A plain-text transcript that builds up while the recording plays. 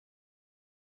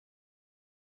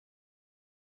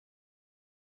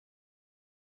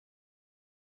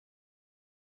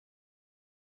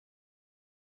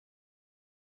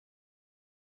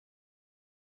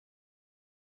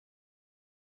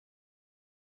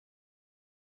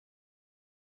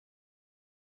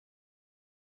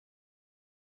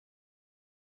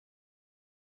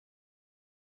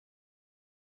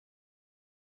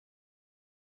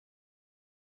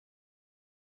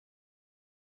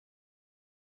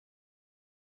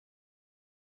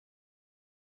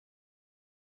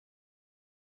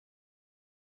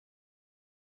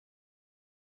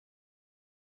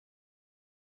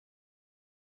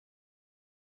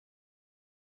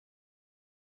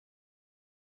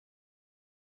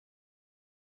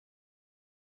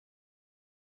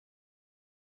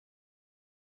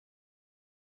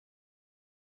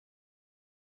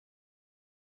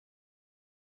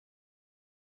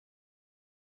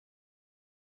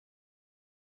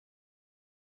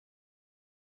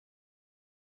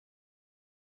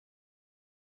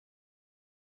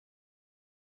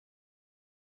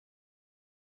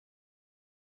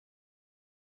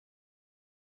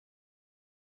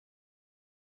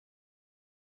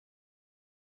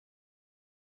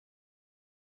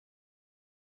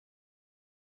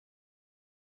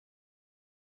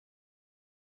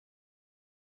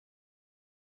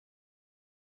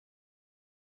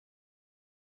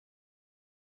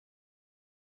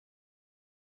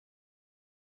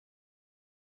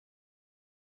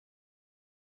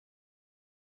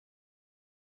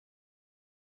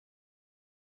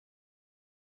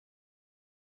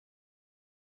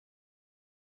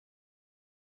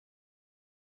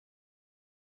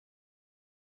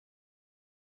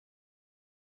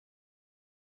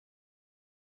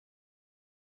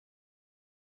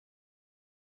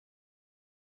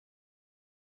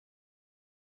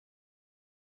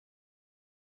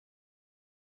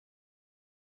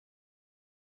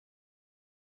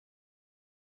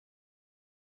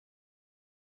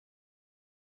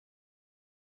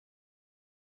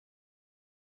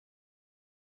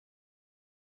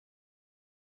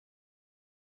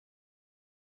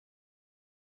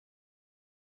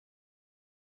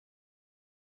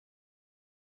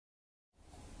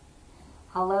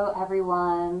Hello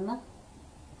everyone.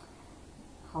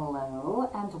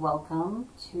 Hello and welcome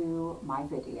to my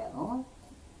video.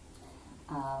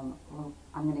 I'm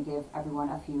going to give everyone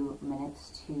a few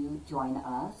minutes to join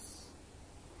us.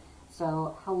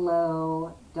 So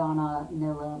hello Donna,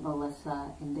 Nilla,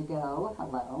 Melissa, Indigo.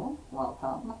 Hello,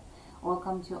 welcome.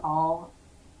 Welcome to all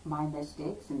my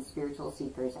mystics and spiritual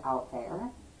seekers out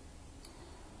there.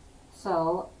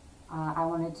 So I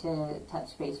wanted to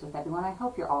touch base with everyone. I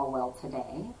hope you're all well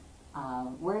today.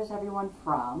 Where is everyone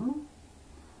from?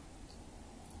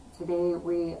 Today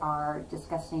we are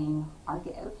discussing our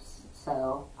gifts.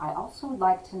 So I also would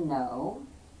like to know,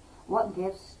 what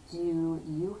gifts do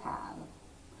you have?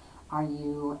 Are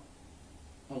you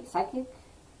a psychic,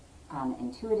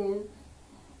 intuitive,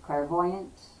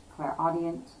 clairvoyant,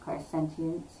 clairaudient,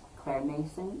 clairsentient,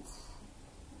 clairnascent?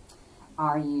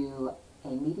 Are you a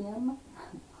medium?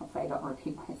 Hopefully I don't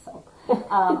repeat myself.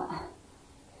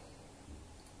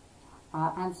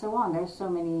 And so on. There's so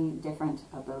many different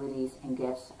abilities and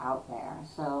gifts out there.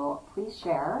 So please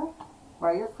share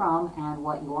where you're from and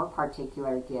what your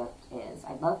particular gift is.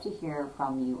 I'd love to hear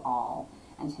from you all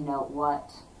and to know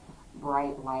what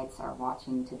bright lights are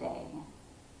watching today.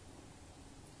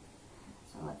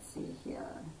 So let's see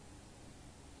here.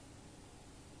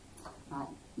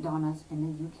 Donna's in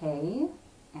the UK.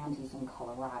 Andy's in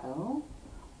Colorado.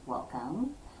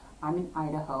 Welcome. I'm in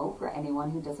Idaho, for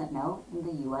anyone who doesn't know, in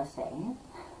the USA.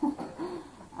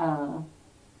 All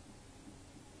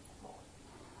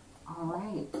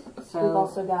right. So we've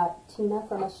also got Tina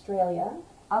from Australia.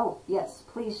 Oh yes,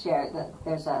 please share.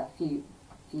 There's a few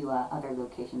other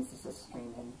locations this is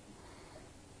streaming.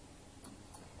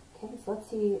 Okay, so let's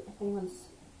see if anyone's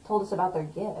told us about their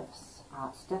gifts.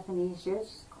 Stephanie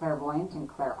shares clairvoyant and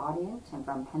clairaudient, and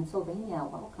from Pennsylvania.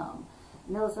 Welcome.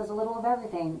 Nilla says a little of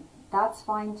everything. That's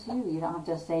fine too. You don't have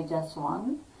to say just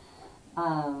one.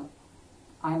 I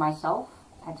myself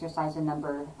exercise a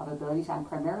number of abilities. I'm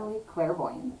primarily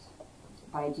clairvoyant,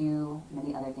 but I do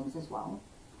many other things as well.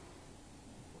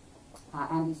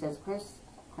 Andy says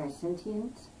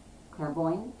clairsentient,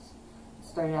 clairvoyant.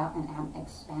 Started out and am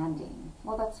expanding.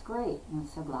 Well, that's great. I'm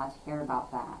so glad to hear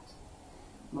about that.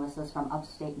 Melissa's from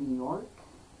upstate New York.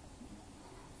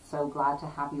 So glad to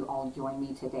have you all join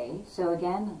me today. So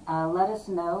again, let us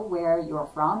know where you're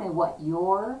from and what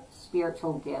your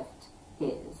spiritual gift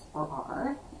is or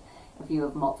are, if you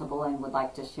have multiple and would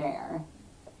like to share.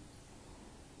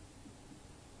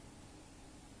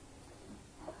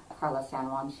 Carla San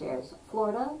Juan shares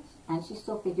Florida, and she's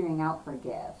still figuring out her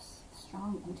gifts.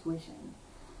 Strong intuition.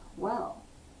 Well,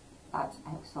 that's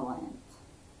excellent.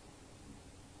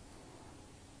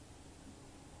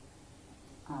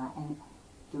 And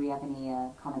do we have any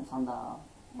comments on the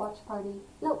watch party?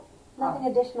 Nope, nothing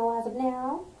additional as of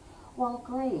now. Well,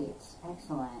 great,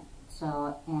 excellent.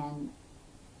 So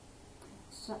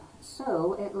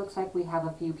it looks like we have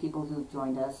a few people who've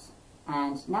joined us.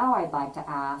 And now I'd like to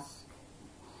ask,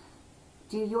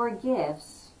 do your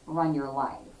gifts run your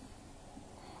life?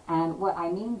 And what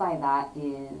I mean by that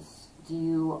is, do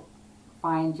you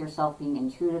find yourself being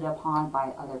intruded upon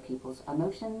by other people's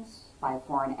emotions, by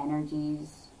foreign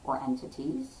energies or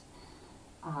entities?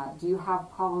 Do you have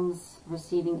problems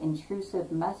receiving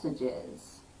intrusive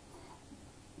messages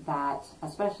that,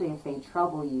 especially if they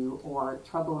trouble you, or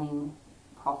troubling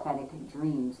prophetic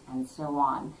dreams and so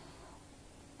on?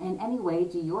 In any way,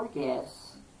 do your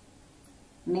gifts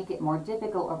make it more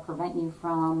difficult or prevent you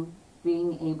from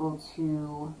being able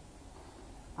to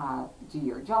do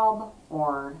your job,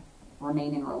 or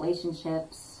remain in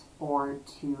relationships, or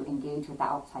to engage with the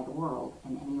outside world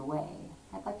in any way?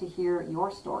 I'd like to hear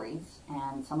your stories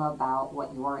and some about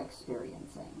what you're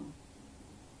experiencing.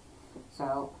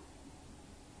 So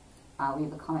we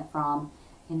have a comment from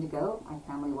Indigo. My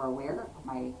family were aware of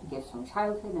my gifts from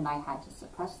childhood and I had to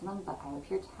suppress them, but I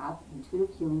appear to have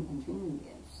intuitive healing and dreaming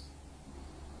gifts.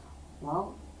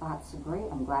 Well, that's great.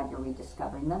 I'm glad you're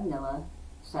rediscovering them. Nilla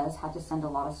says, had to send a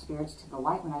lot of spirits to the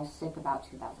light when I was sick about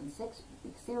 2006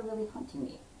 because they were really hunting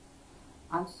me.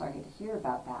 I'm sorry to hear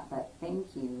about that, but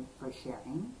thank you for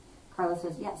sharing. Carla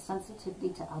says, yes, sensitivity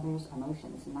to others'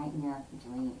 emotions, nightmare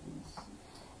dreams.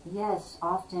 Yes,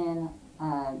 often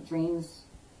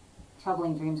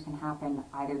troubling dreams can happen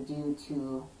either due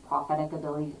to prophetic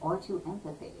abilities or to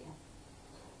empathy.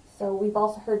 So we've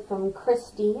also heard from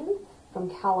Christine from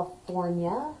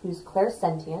California, who's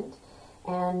clairsentient.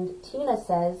 And Tina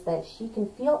says that she can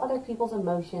feel other people's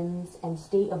emotions and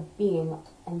state of being,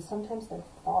 and sometimes their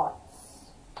thoughts.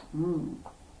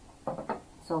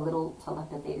 So a little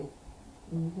telepathy.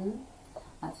 Mm-hmm.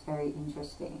 That's very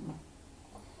interesting.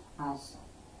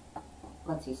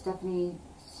 Let's see, Stephanie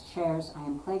shares, I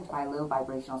am plagued by low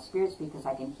vibrational spirits because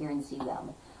I can hear and see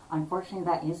them. Unfortunately,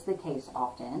 that is the case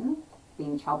often,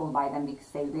 being troubled by them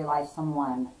because they realize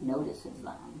someone notices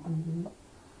them.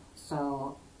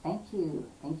 So thank you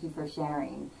for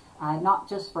sharing. Not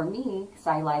just for me, because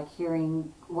I like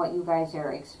hearing what you guys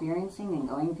are experiencing and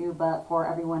going through, but for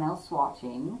everyone else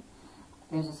watching.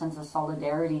 There's a sense of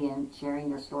solidarity in sharing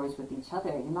your stories with each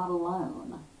other. You're not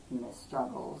alone in this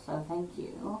struggle, so thank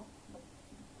you.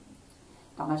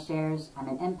 Donna shares, I'm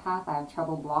an empath. I have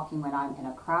trouble blocking when I'm in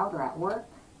a crowd or at work.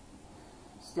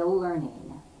 Still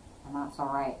learning, and that's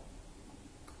all right.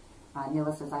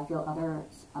 Nila says, I feel other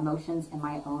emotions in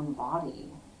my own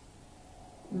body.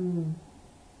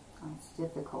 That's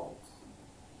difficult.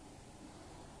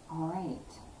 All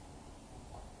right.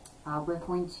 We're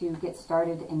going to get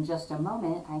started in just a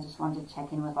moment. I just wanted to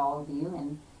check in with all of you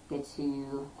and get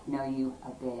to know you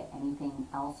a bit. Anything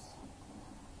else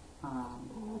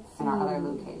in our other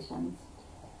locations?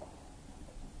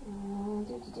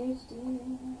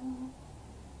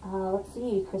 Let's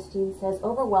see. Christine says,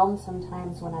 overwhelmed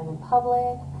sometimes when I'm in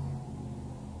public.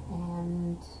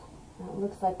 And it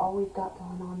looks like all we've got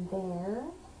going on there.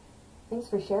 Thanks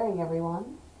for sharing,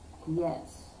 everyone.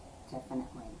 Yes,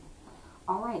 definitely.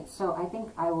 All right, so I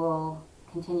think I will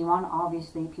continue on.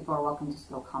 Obviously, people are welcome to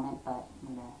still comment, but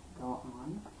I'm going to go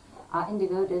on.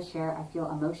 Indigo does share, I feel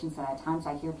emotions, and at times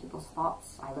I hear people's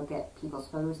thoughts. I look at people's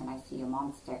photos and I see a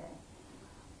monster.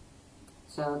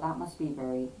 So that must be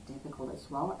very difficult as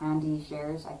well. Andy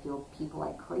shares, I feel people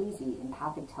like crazy,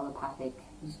 empathic, telepathic,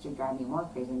 used to drive me more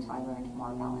crazy until I learned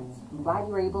more balance. I'm glad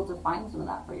you were able to find some of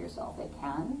that for yourself. It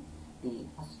can be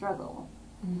a struggle.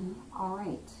 All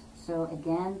right, so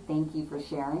again, thank you for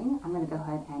sharing. I'm going to go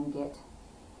ahead and get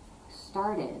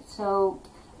started. So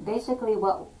basically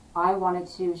what I wanted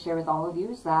to share with all of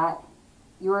you is that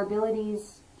your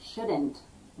abilities shouldn't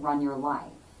run your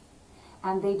life.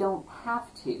 And they don't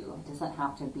have to. It doesn't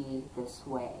have to be this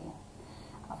way.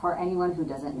 For anyone who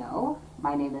doesn't know,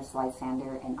 my name is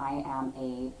Lysander, and I am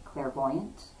a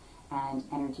clairvoyant and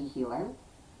energy healer.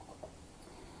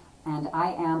 And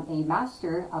I am a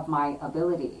master of my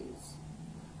abilities.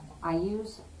 I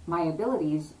use my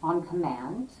abilities on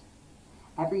command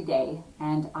every day,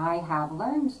 and I have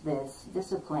learned this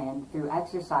discipline through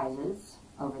exercises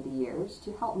over the years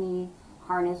to help me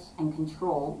harness and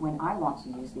control when I want to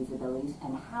use these abilities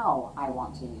and how I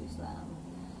want to use them.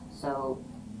 So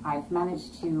I've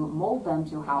managed to mold them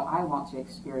to how I want to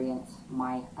experience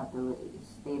my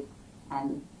abilities.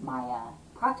 And my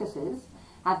practices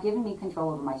have given me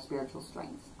control over my spiritual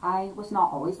strengths. I was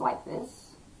not always like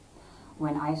this.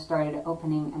 When I started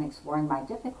opening and exploring my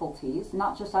difficulties,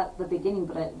 not just at the beginning,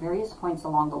 but at various points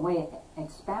along the way,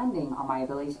 expanding on my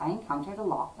abilities, I encountered a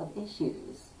lot of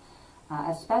issues.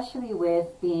 Especially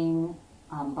with being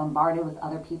bombarded with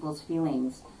other people's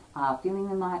feelings, feeling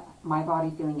in my body,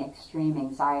 feeling extreme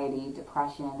anxiety,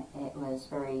 depression. It was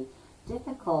very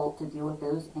difficult to deal with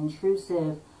those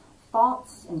intrusive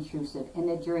thoughts, intrusive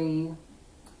imagery,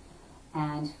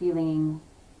 and feeling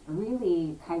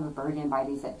really kind of burdened by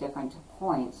these at different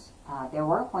points. There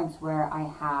were points where I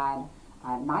had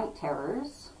night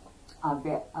terrors of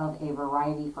a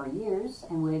variety for years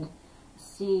and would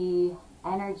see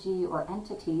energy or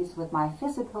entities with my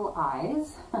physical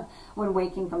eyes when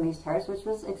waking from these terrors, which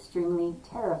was extremely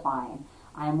terrifying.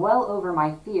 I am well over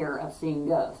my fear of seeing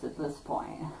ghosts at this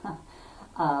point.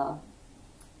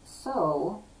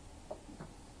 So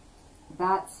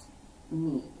that's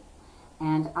me.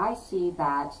 And I see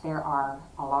that there are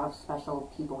a lot of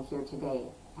special people here today,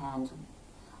 and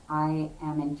I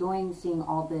am enjoying seeing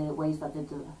all the ways that the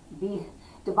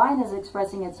divine is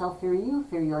expressing itself through you,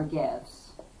 through your gifts.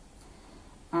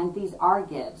 And these are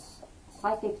gifts.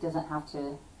 Psychic doesn't have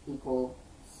to equal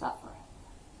suffering.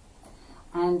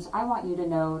 And I want you to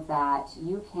know that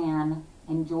you can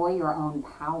enjoy your own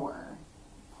power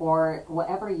for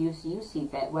whatever use you see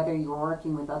fit, whether you're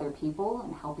working with other people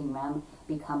and helping them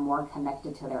become more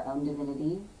connected to their own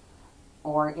divinity,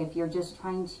 or if you're just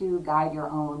trying to guide your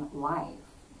own life.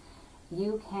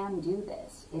 You can do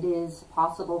this. It is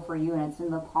possible for you, and it's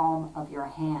in the palm of your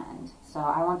hand. So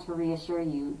I want to reassure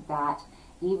you that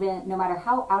even no matter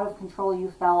how out of control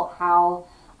you felt, how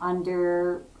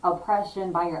under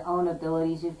oppression by your own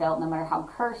abilities you felt, no matter how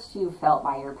cursed you felt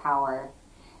by your power,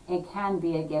 it can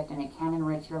be a gift and it can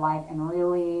enrich your life and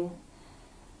really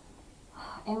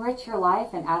enrich your life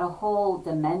and add a whole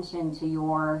dimension to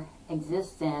your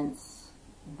existence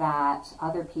that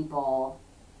other people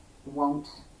won't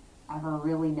ever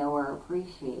really know or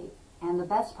appreciate. And the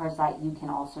best part is that you can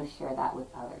also share that with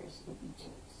others if you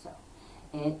choose. So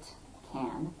it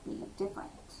can be different.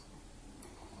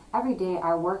 Every day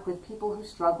I work with people who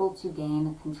struggle to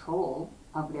gain control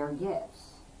of their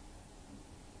gifts.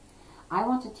 I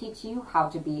want to teach you how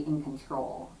to be in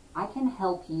control. I can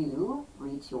help you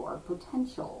reach your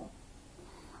potential.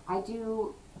 I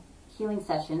do healing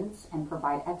sessions and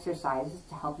provide exercises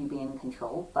to help you be in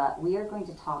control, but we are going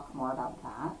to talk more about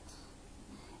that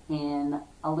in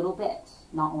a little bit.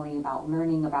 Not only about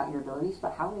learning about your abilities,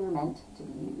 but how they're meant to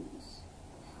be used.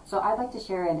 So I'd like to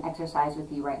share an exercise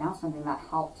with you right now, something that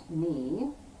helped me.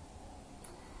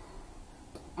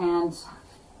 And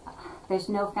there's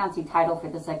no fancy title for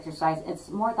this exercise. It's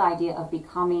more the idea of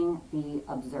becoming the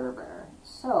observer.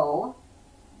 So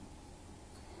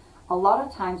a lot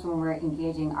of times when we're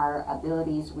engaging our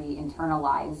abilities, we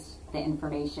internalize the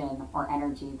information or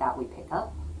energy that we pick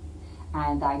up.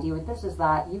 And the idea with this is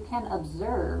that you can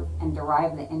observe and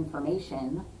derive the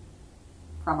information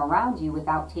from around you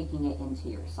without taking it into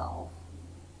yourself.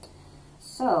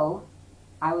 So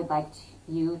I would like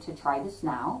you to try this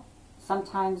now.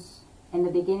 Sometimes in the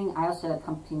beginning, I also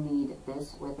accompanied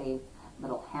this with a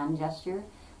little hand gesture,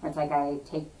 where it's like I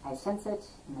sense it,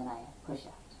 and then I push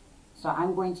out. So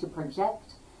I'm going to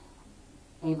project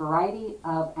a variety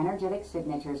of energetic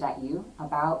signatures at you,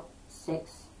 about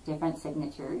 6 different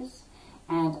signatures.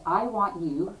 And I want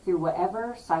you, through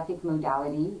whatever psychic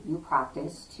modality you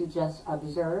practice, to just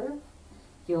observe,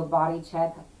 field body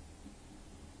check,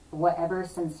 whatever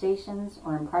sensations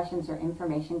or impressions or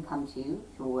information come to you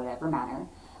through whatever manner.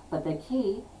 But the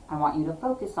key I want you to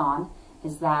focus on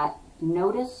is that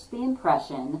notice the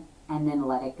impression and then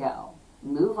let it go.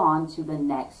 Move on to the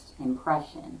next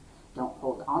impression. Don't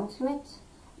hold on to it.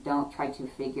 Don't try to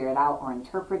figure it out or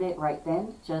interpret it right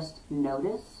then. Just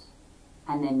notice,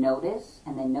 and then notice,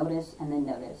 and then notice, and then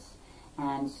notice.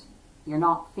 And you're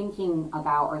not thinking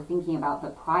about the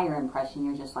prior impression.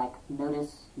 You're just like,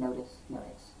 notice, notice,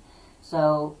 notice.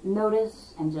 So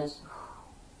notice and just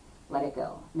let it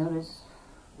go. Notice,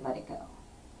 let it go.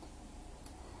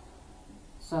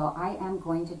 So I am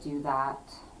going to do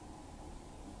that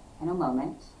in a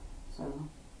moment. So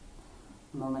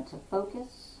a moment to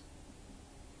focus.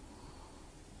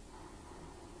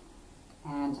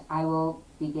 And I will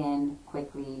begin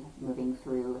quickly moving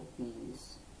through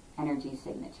these energy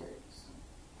signatures.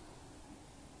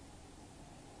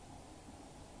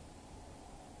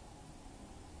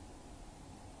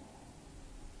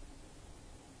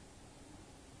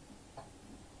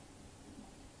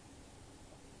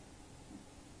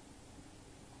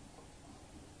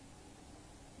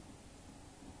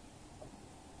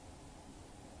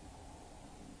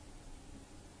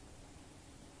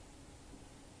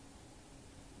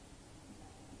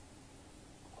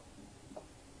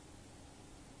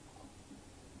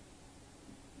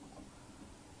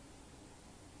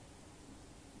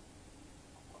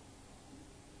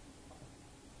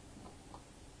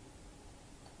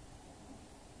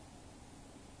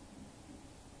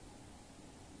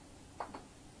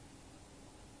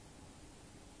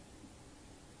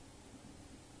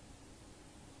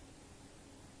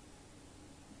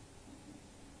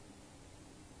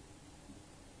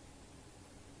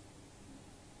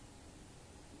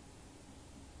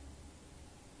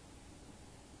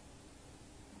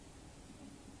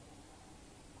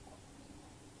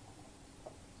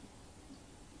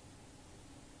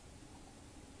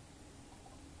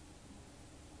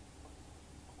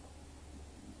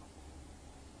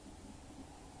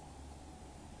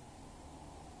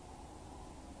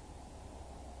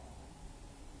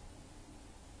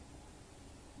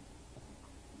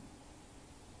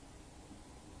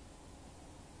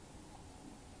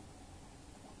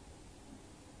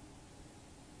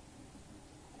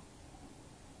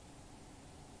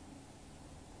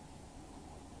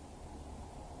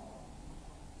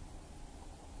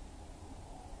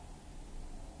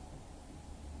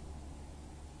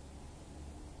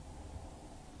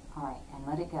 All right, and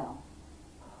let it go.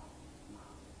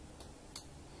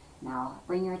 Now,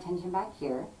 bring your attention back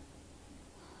here.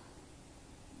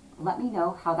 Let me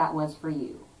know how that was for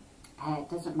you. It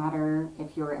doesn't matter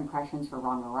if your impressions were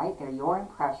wrong or right. They're your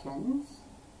impressions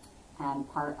and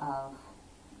part of,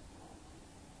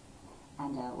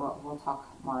 and we'll talk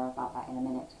more about that in a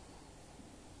minute.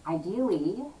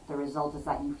 Ideally, the result is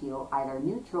that you feel either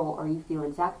neutral or you feel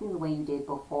exactly the way you did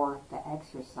before the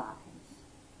exercise.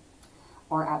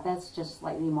 Or at best, just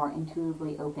slightly more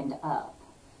intuitively opened up.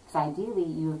 Because ideally,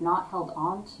 you have not held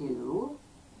on to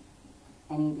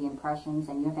any of the impressions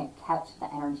and you haven't kept the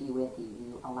energy with you.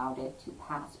 You allowed it to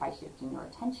pass by shifting your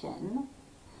attention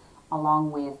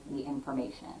along with the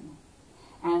information.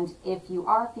 And if you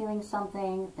are feeling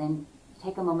something, then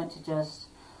take a moment to just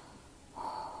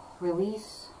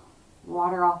release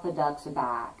water off the duck's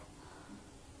back.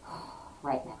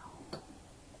 right now.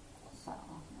 So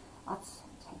let's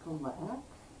take a look.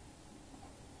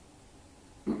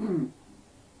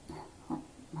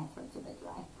 My throat's a bit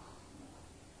dry.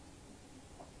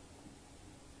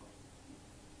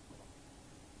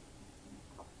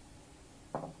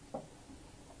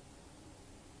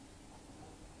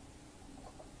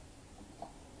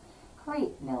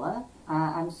 Great, Nilla.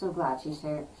 I'm so glad she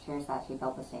shares that she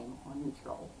felt the same, or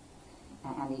neutral.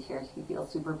 And Andy shares she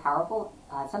feels super powerful.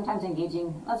 Sometimes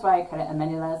engaging, that's why I kind of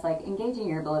amended that. It's like engaging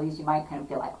your abilities, you might kind of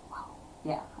feel like, wow,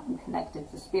 yeah, I'm connected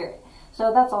to spirit.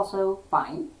 So that's also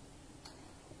fine.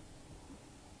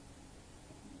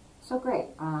 So great.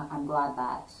 I'm glad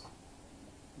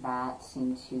that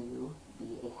seemed to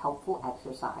be a helpful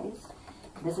exercise.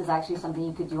 This is actually something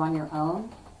you could do on your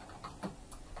own.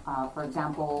 For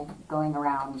example, going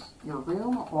around your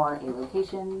room or a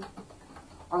location,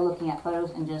 or looking at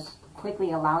photos and just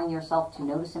quickly allowing yourself to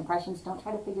notice impressions. Don't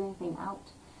try to figure anything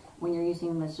out. When you're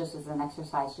using this just as an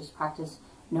exercise, just practice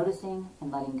noticing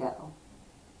and letting go.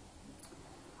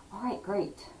 All right,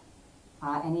 great.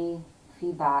 Any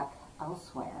feedback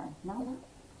elsewhere? No?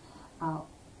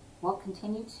 Well,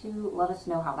 continue to let us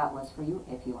know how that was for you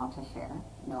if you want to share.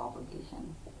 No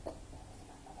obligation.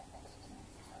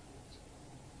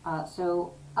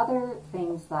 So other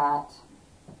things I've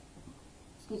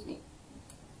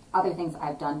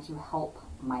done to help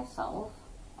myself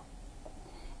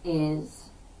is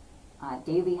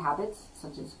daily habits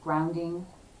such as grounding,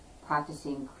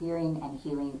 practicing clearing and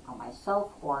healing on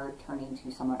myself, or turning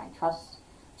to someone I trust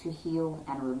to heal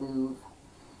and remove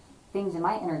things in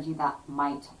my energy that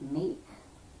might make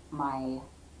my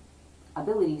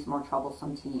abilities more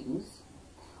troublesome to use,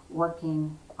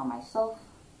 working on myself,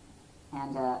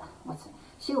 and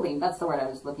shielding, that's the word I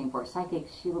was looking for, psychic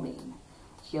shielding.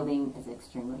 Shielding is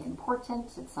extremely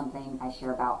important. It's something I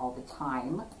share about all the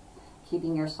time.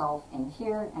 Keeping yourself in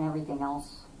here and everything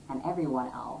else and everyone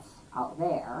else out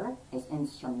there is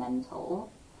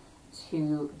instrumental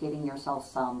to giving yourself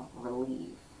some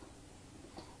relief.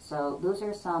 So those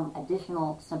are some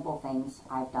additional simple things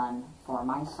I've done for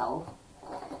myself,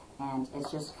 and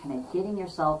it's just kind of getting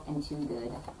yourself into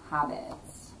good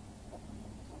habits.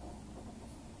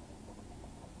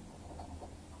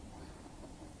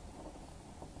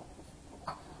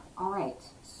 All right,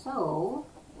 so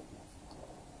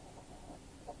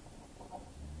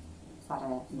is that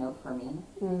a note for me?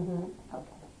 Mm-hmm.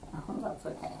 Okay, that's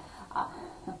okay.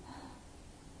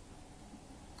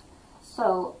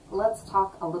 So let's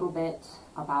talk a little bit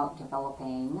about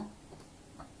developing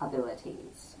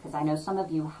abilities, because I know some of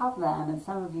you have them and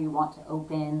some of you want to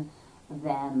open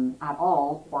them at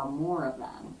all or more of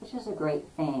them, which is a great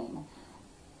thing.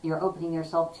 You're opening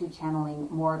yourself to channeling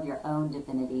more of your own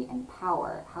divinity and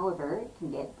power. However, it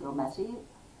can get a little messy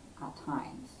at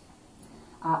times.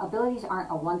 Abilities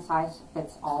aren't a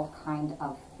one-size-fits-all kind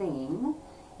of thing.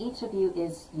 Each of you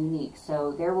is unique,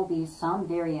 so there will be some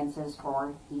variances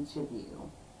for each of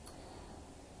you.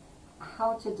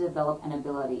 How to develop an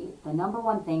ability? The number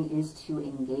one thing is to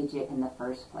engage it in the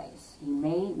first place. You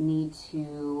may need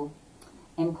to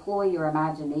employ your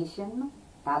imagination.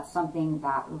 That's something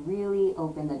that really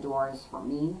opened the doors for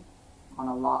me on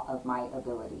a lot of my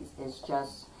abilities.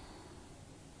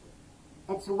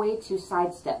 It's a way to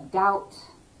sidestep doubt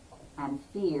and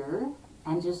fear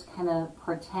and just kind of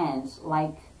pretend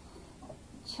like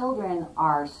children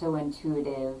are so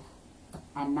intuitive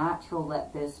and natural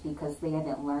at this because they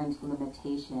haven't learned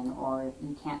limitation, or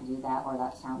you can't do that, or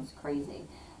that sounds crazy.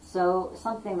 So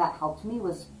something that helped me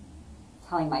was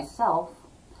telling myself,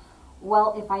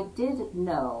 well, if I did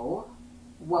know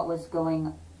what was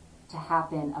going to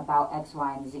happen about X,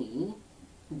 Y, and Z,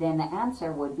 then the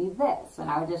answer would be this, and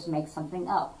I would just make something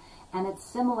up. And it's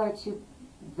similar to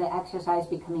the exercise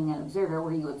becoming an observer,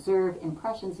 where you observe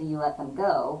impressions and you let them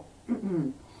go,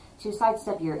 to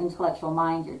sidestep your intellectual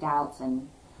mind, your doubts, and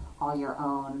all your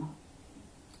own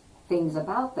things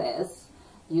about this.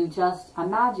 You just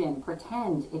imagine,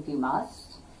 pretend if you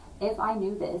must, if I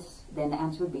knew this, then the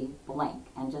answer would be blank,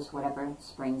 and just whatever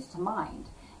springs to mind.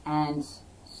 And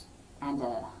kind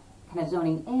of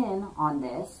zoning in on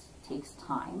this takes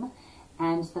time.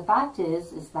 And the fact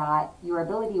is that your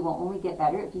ability will only get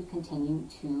better if you continue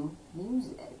to use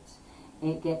it.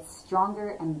 It gets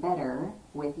stronger and better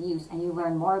with use, and you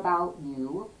learn more about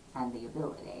you and the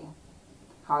ability,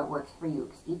 how it works for you,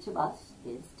 because each of us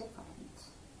is different.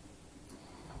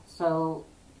 So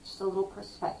just a little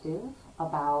perspective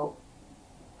about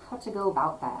how to go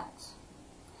about that.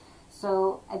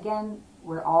 So again,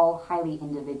 we're all highly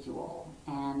individual,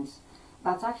 and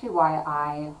that's actually why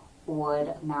I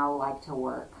would now like to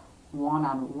work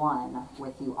one-on-one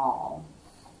with you all.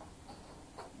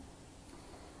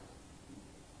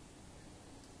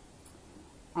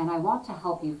 And I want to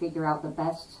help you figure out the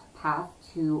best path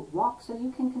to walk so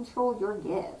you can control your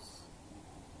gifts.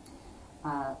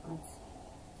 Let's see.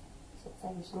 So it's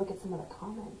like we should look at some of the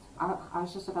comments. I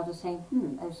was just about to say,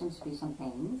 there seems to be some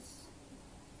things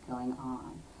going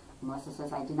on. Melissa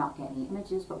says, I did not get any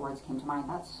images, but words came to mind.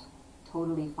 That's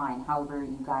totally fine. However,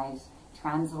 you guys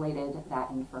translated that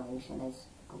information is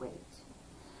great.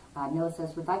 Noah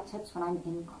says, would like tips when I'm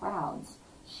in crowds.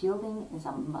 Shielding is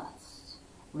a must.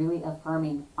 Really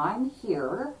affirming, I'm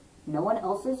here. No one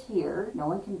else is here. No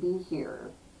one can be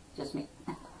here. Just me.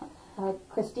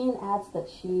 Christine adds that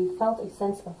she felt a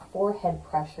sense of forehead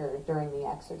pressure during the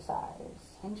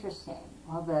exercise. Interesting.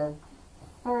 Well, the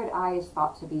third eye is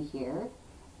thought to be here,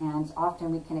 and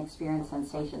often we can experience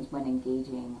sensations when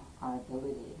engaging our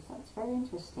abilities. That's very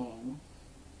interesting.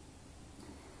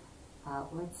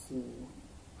 Let's see.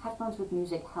 Headphones with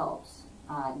music helps,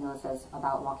 Noah says,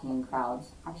 about walking in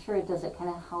crowds. I'm sure it does. It kind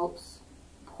of helps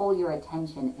pull your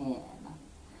attention in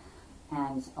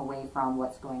and away from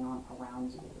what's going on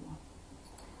around you.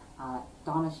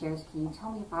 Donna shares, can you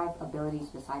tell me 5 abilities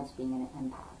besides being an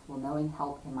empath? Will knowing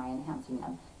help? Am I enhancing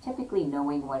them? Typically,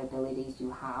 knowing what abilities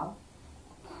you have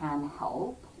can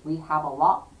help. We have a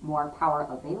lot more power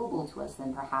available to us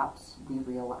than perhaps we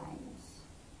realize.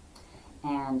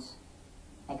 And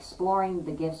exploring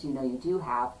the gifts you know you do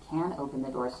have can open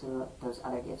the doors to those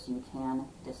other gifts. You can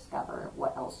discover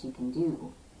what else you can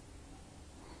do.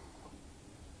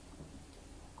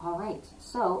 All right,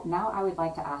 so now I would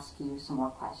like to ask you some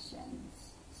more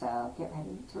questions. So get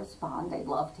ready to respond. I'd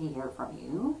love to hear from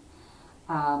you.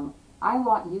 I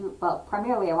want you, but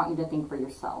primarily I want you to think for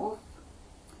yourself.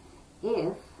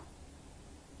 If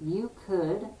you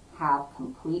could have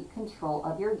complete control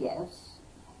of your gifts,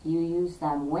 you use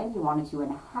them when you wanted to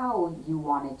and how you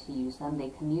wanted to use them, they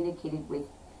communicated with,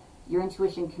 your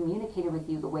intuition communicated with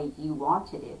you the way you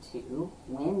wanted it to,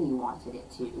 when you wanted it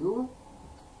to,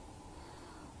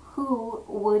 who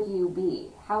would you be?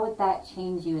 How would that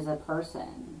change you as a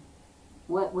person?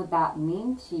 What would that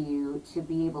mean to you to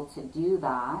be able to do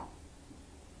that?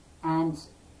 And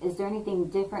is there anything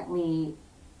differently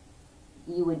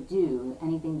you would do?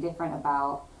 Anything different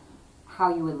about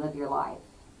how you would live your life?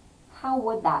 How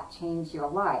would that change your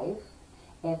life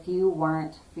if you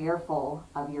weren't fearful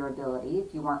of your ability,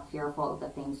 if you weren't fearful of the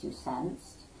things you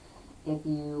sensed, if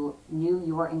you knew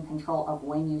you were in control of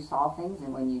when you saw things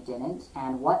and when you didn't,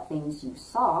 and what things you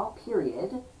saw,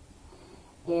 period,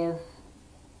 if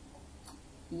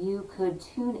you could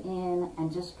tune in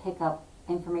and just pick up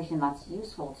information that's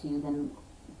useful to you, then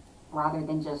rather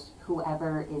than just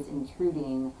whoever is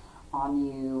intruding on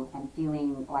you and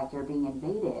feeling like you're being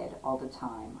invaded all the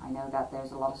time. I know that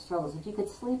there's a lot of struggles. If you could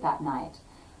sleep at night,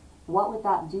 what would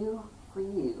that do for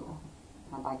you?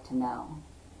 I'd like to know.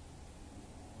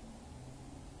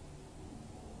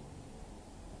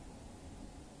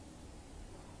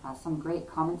 Some great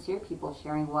comments here, people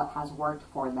sharing what has worked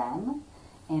for them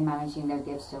in managing their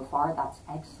gifts so far. That's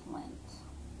excellent.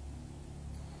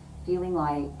 Feeling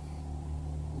like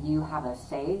you have a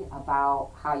say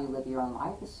about how you live your own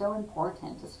life is so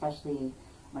important, especially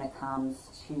when it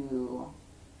comes to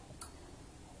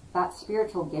that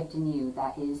spiritual gift in you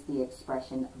that is the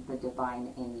expression of the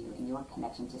divine in you and your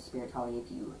connection to spirituality.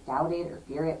 If you doubt it or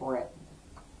fear it, or it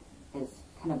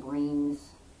kind of brings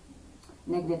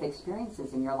negative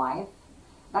experiences in your life,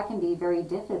 that can be very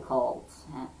difficult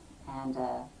and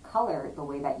color the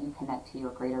way that you connect to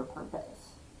your greater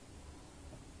purpose.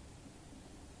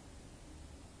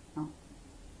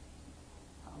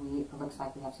 It looks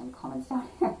like we have some comments down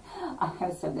here. I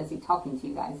was so busy talking to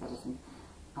you guys, I wasn't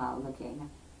looking.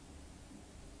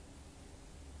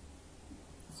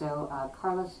 So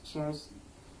Carlos shares,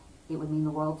 it would mean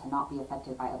the world to not be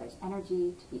affected by others'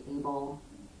 energy, to be able,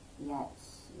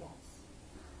 yes.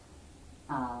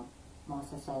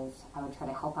 Melissa says, I would try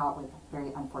to help out with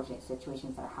very unfortunate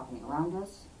situations that are happening around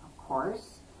us, of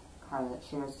course. Carlos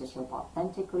shares to show up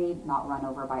authentically, not run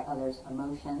over by others'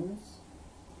 emotions,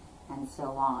 and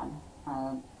so on.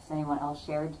 Has anyone else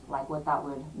shared like what that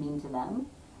would mean to them?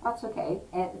 That's okay.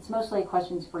 It's mostly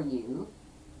questions for you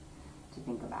to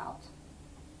think about.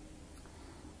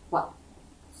 Well,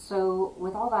 so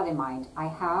with all that in mind, I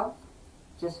have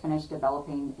just finished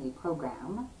developing a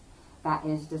program that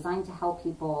is designed to help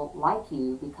people like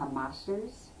you become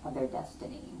masters of their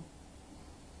destiny.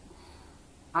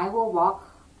 I will walk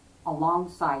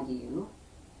alongside you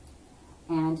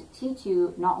and teach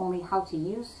you not only how to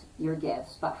use your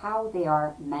gifts, but how they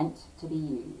are meant to be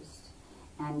used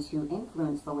and to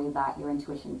influence the way that your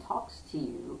intuition talks to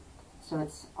you, so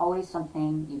it's always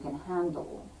something you can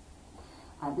handle.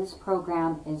 This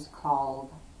program is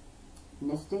called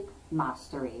Mystic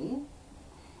Mastery,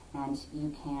 and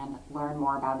you can learn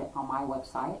more about it on my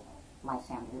website,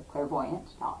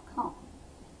 lysanderclairvoyant.com.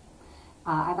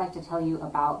 I'd like to tell you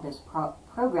about this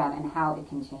program and how it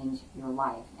can change your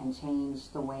life and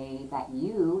change the way that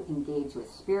you engage with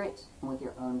spirit and with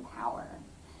your own power.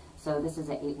 So this is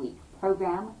an 8-week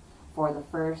program. For the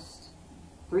first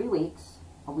 3 weeks,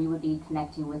 we would be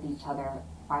connecting with each other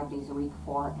 5 days a week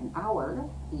for an hour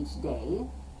each day.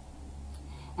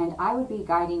 And I would be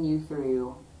guiding you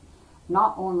through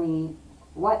not only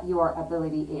what your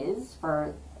ability is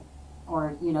for,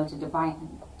 or, you know, to define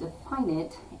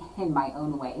it in my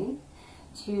own way,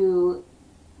 to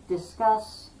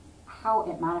discuss how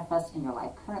it manifests in your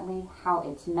life currently, how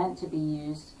it's meant to be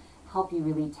used, help you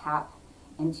really tap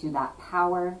into that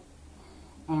power,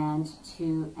 and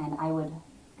I would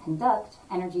conduct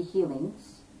energy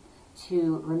healings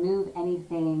to remove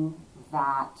anything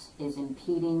that is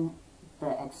impeding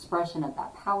the expression of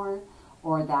that power,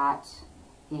 or that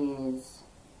is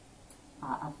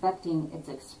affecting its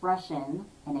expression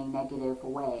in a negative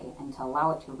way, and to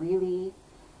allow it to really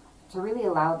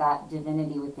allow that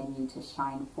divinity within you to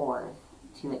shine forth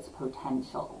to its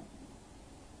potential.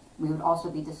 We would also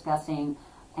be discussing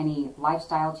any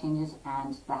lifestyle changes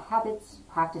and the habits,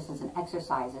 practices, and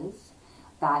exercises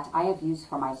that I have used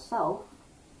for myself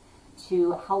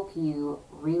to help you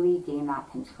really gain that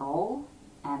control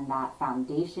and that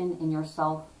foundation in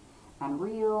yourself and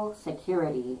real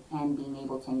security in being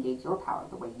able to engage your power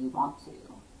the way you want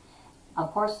to.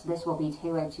 Of course, this will be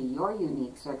tailored to your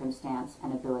unique circumstance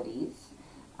and abilities,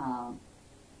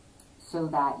 so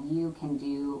that you can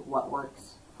do what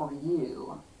works for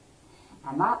you.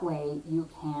 And that way you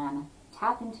can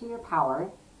tap into your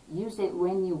power, use it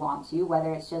when you want to,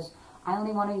 whether it's just, I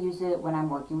only want to use it when I'm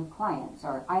working with clients,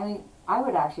 or I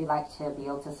would actually like to be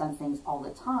able to sense things all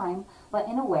the time, but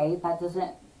in a way that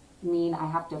doesn't mean I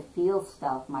have to feel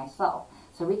stuff myself.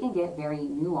 So we can get very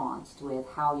nuanced with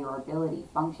how your ability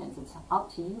functions. It's up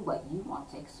to you what you want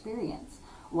to experience.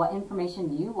 What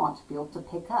information you want to be able to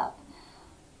pick up.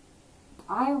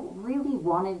 I really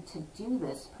wanted to do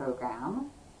this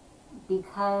program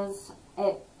because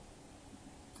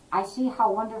I see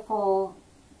how wonderful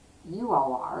you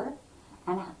all are,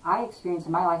 and I experience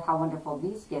in my life how wonderful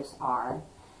these gifts are,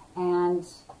 and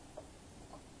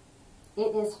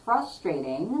it is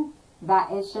frustrating that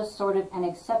it's just sort of an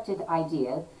accepted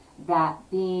idea that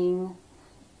being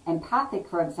empathic,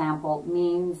 for example,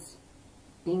 means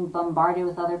being bombarded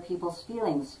with other people's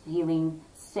feelings, feeling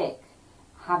sick,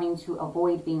 having to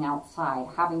avoid being outside,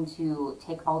 having to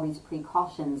take all these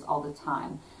precautions all the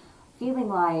time, feeling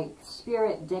like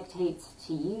spirit dictates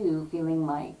to you, feeling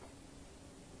like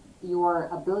your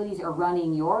abilities are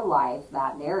running your life,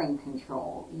 that they're in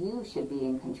control. You should be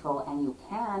in control, and you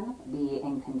can be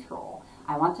in control.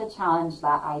 I want to challenge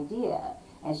that idea.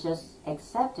 It's just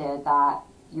accepted that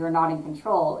you're not in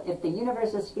control. If the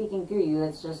universe is speaking through you,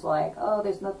 it's just like, oh,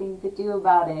 there's nothing you could do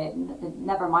about it.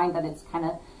 Never mind that it's kind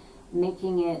of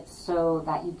making it so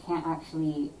that you can't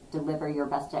actually deliver your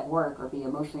best at work or be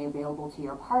emotionally available to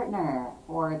your partner,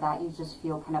 or that you just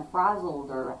feel kind of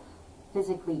frazzled or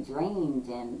physically drained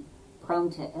and prone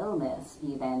to illness,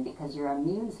 even because your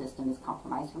immune system is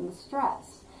compromised from the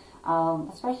stress,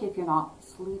 especially if you're not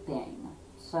sleeping.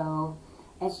 So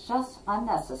it's just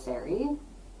unnecessary.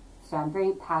 So I'm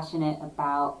very passionate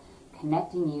about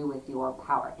connecting you with your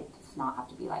power. It does not have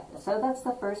to be like this. So that's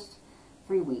the first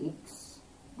 3 weeks.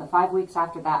 The 5 weeks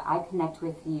after that, I connect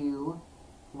with you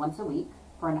once a week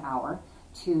for an hour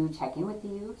to check in with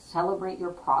you, celebrate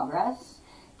your progress,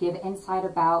 give insight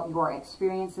about your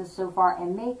experiences so far,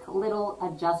 and make little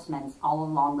adjustments all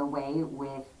along the way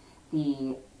with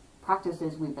the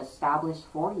practices we've established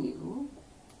for you,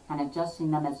 and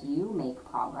adjusting them as you make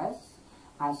progress,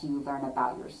 as you learn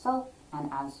about yourself,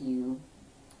 and as you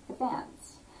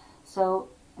advance. So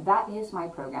that is my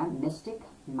program, Mystic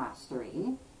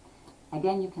Mastery.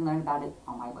 Again, you can learn about it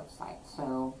on my website.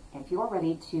 So if you're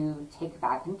ready to take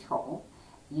back control,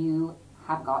 you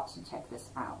have got to check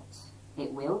this out.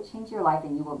 It will change your life,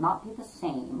 and you will not be the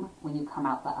same when you come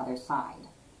out the other side.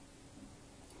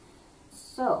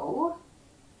 So,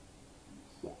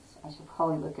 yes, I should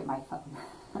probably look at my phone.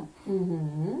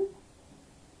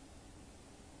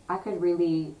 I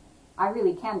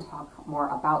really can talk more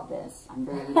about this. I'm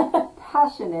very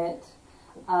passionate.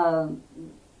 Hold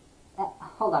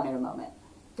on in a moment.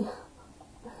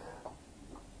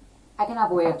 I can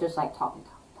have a way of just like talking.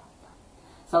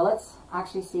 So let's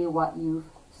actually see what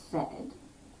you've said.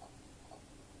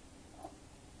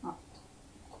 Oh,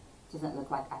 doesn't look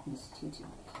like I've missed too much.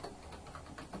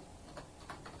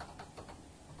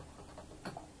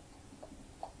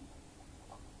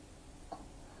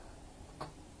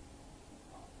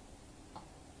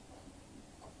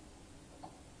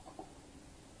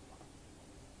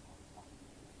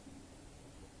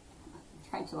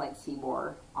 trying to like see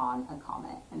more on a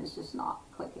comment and it's just not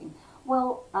clicking.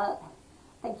 Well,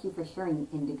 thank you for sharing,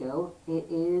 Indigo. It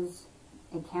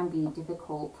can be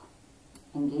difficult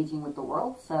engaging with the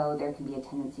world, so there can be a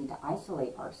tendency to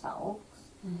isolate ourselves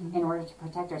in order to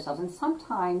protect ourselves. And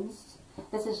sometimes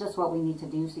this is just what we need to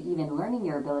do. So even learning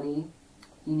your ability,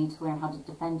 you need to learn how to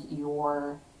defend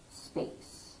your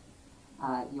space,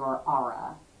 your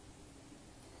aura.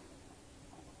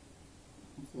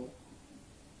 Let's see.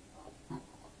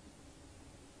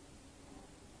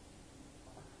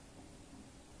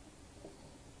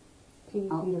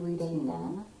 Can you read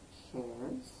anything?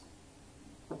 Shares.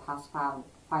 The past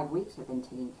five weeks I've been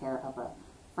taking care of a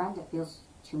friend. It feels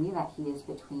to me that he is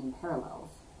between parallels.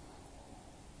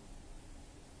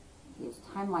 He is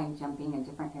timeline jumping in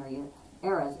different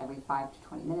eras every 5 to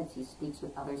 20 minutes. He speaks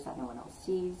with others that no one else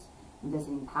sees. And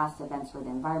visiting past events where the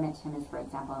environment to him is, for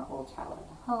example, an old childhood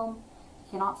home.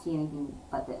 He cannot see anything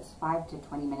but this. 5 to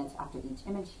 20 minutes after each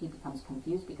image, he becomes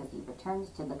confused because he returns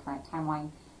to the current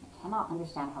timeline and cannot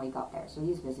understand how he got there. So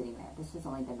he's visiting there. This has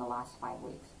only been the last 5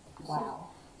 weeks. Wow.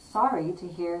 So, sorry to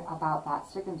hear about that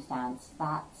circumstance.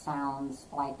 That sounds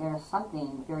like there's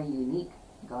something very unique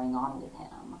going on with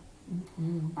him.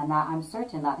 And that I'm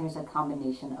certain that there's a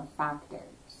combination of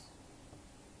factors.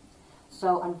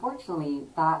 So unfortunately,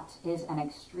 that is an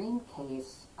extreme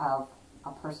case of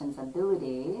a person's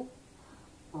ability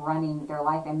running their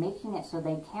life and making it so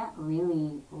they can't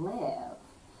really live.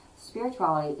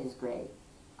 Spirituality is great.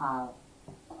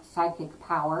 Psychic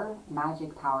power,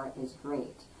 magic power is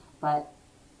great. But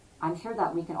I'm sure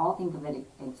that we can all think of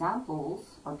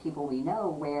examples or people we know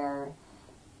where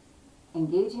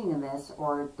engaging in this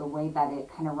or the way that it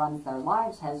kind of runs their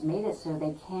lives has made it so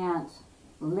they can't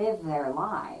live their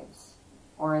lives,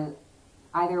 or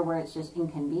either where it's just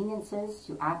inconveniences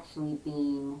to actually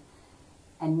being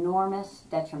enormous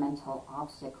detrimental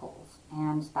obstacles.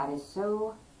 And that is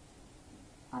so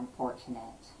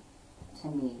unfortunate to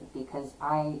me because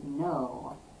I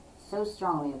know so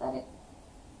strongly that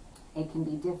it can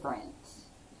be different.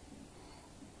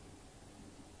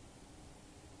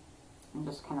 I'm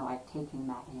just kind of like taking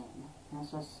that in. And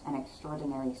it's just an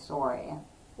extraordinary story.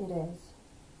 It is.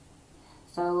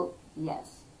 So,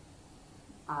 yes.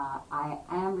 I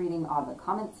am reading all the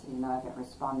comments, even though I haven't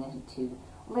responded to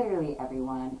literally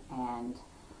everyone. And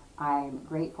I'm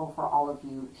grateful for all of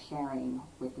you sharing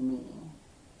with me.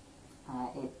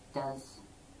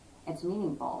 It's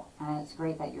meaningful. And it's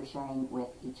great that you're sharing with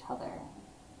each other.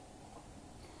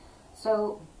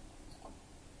 So,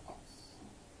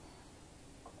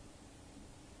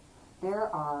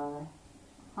 there are,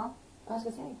 I was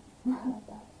going to say,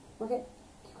 we're good.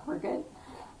 We're good?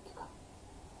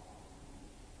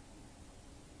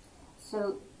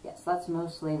 So, yes, that's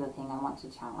mostly the thing I want to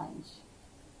challenge.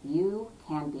 You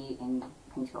can be in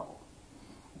control.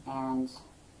 And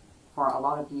for a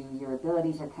lot of you, your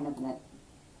abilities are kind of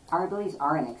our abilities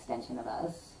are an extension of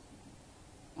us.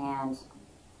 And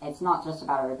it's not just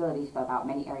about our abilities, but about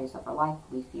many areas of our life.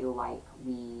 We feel like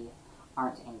we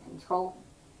aren't in control.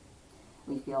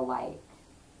 We feel like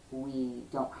we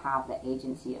don't have the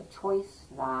agency of choice,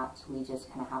 that we just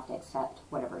kind of have to accept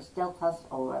whatever's dealt us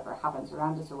or whatever happens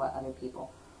around us or what other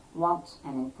people want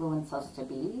and influence us to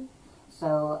be.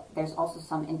 So there's also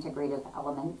some integrative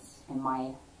elements in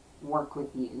my work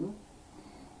with you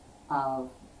of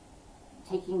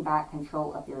taking back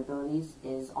control of your abilities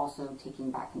is also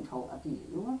taking back control of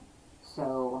you.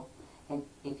 So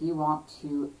if you want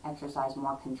to exercise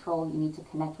more control, you need to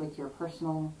connect with your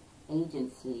personal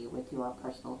agency, with your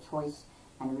personal choice,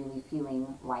 and really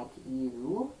feeling like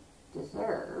you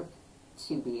deserve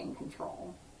to be in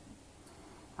control.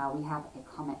 We have a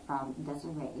comment from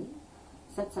Desiree.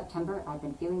 Since September, I've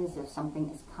been feeling as if something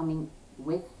is coming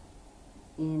with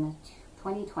in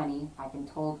 2020. I've been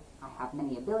told I have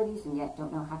many abilities and yet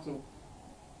don't know how to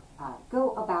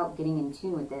go about getting in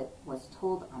tune with it. Was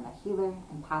told I'm a healer,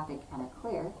 empathic, and a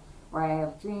clear, where I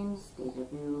have dreams, deja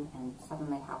vu, and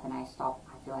suddenly happen. I stop.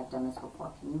 I feel I've done this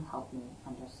before. Can you help me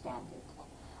understand it?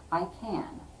 I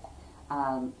can.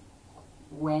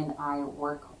 When I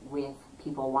work with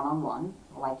people one-on-one,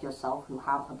 like yourself, who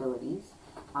have abilities,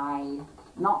 I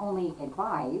not only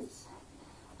advise,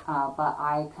 but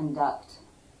I conduct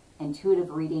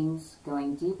intuitive readings,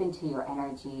 going deep into your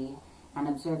energy and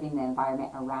observing the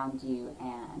environment around you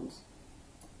and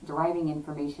deriving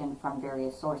information from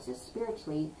various sources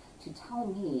spiritually to tell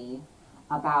me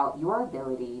about your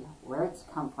ability, where it's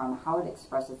come from, how it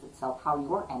expresses itself, how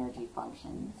your energy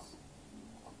functions,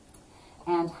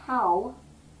 and how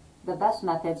the best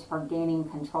methods for gaining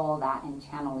control of that and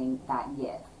channeling that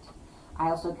gift. I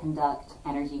also conduct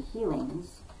energy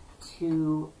healings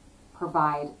to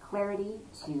provide clarity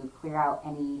to clear out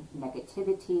any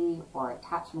negativity or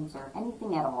attachments or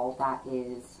anything at all that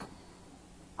is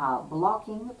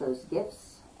blocking those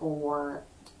gifts or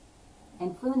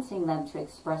influencing them to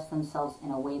express themselves in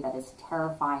a way that is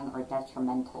terrifying or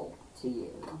detrimental to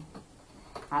you,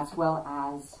 as well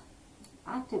as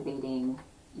activating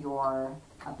your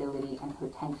ability and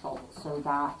potential so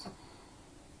that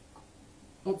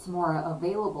it's more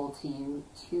available to you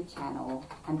to channel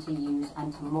and to use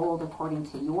and to mold according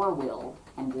to your will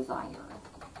and desire.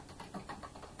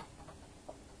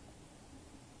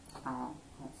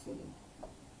 Let's see.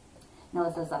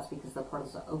 Noah says that's because the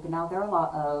portals are open now. There are a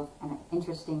lot of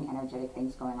interesting energetic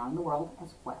things going on in the world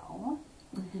as well.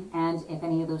 Mm-hmm. And if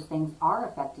any of those things are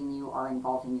affecting you or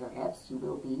involving your gifts, you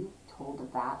will be told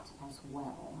of that as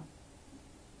well.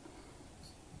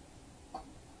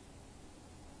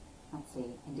 Let's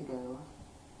see, Indigo.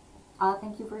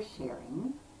 Thank you for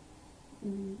sharing.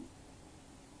 Mm-hmm.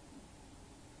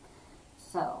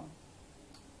 So,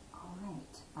 all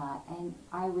right. And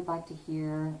I would like to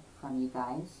hear from you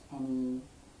guys any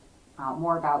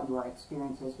more about your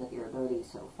experiences with your abilities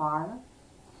so far,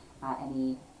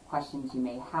 any questions you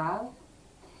may have,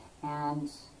 and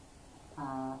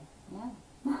yeah.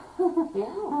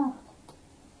 Yeah.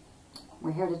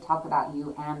 We're here to talk about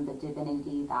you and the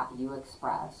divinity that you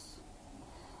express.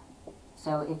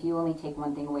 So if you only take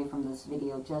one thing away from this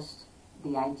video, just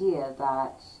the idea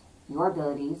that your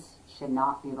abilities should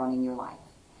not be running your life.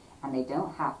 And they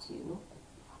don't have to.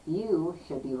 You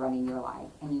should be running your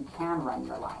life, and you can run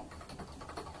your life.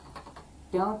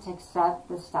 Don't accept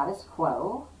the status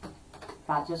quo,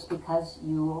 that just because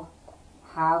you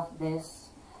have this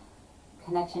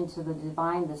connection to the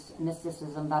divine, this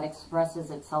mysticism that expresses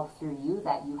itself through you,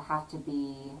 that you have to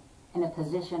be in a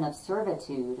position of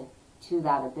servitude to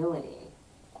that ability.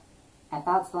 If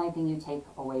that's the only thing you take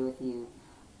away with you,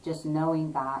 just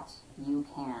knowing that you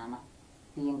can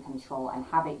be in control and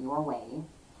have it your way,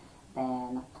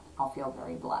 then I'll feel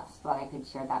very blessed that I could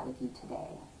share that with you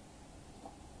today.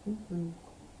 Mm-hmm.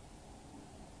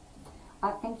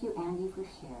 Thank you, Andy, for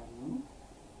sharing.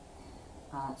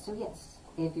 So yes,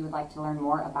 if you would like to learn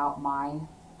more about my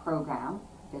program,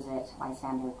 visit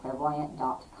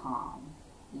lysanderclairvoyant.com.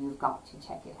 You've got to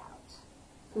check it out.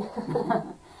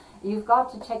 You've got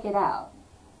to check it out.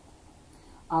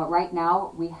 Right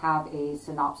now, we have a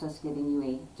synopsis giving you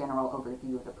a general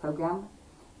overview of the program,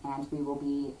 and we will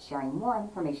be sharing more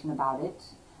information about it,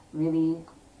 really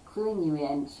cluing you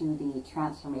into the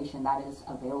transformation that is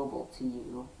available to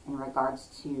you in regards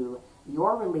to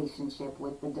your relationship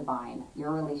with the divine,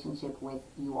 your relationship with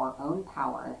your own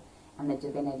power, and the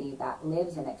divinity that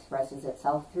lives and expresses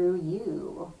itself through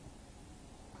you.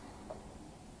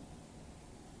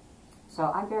 So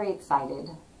I'm very excited.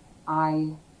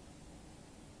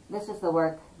 This is the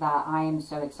work that I am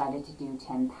so excited to do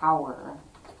to empower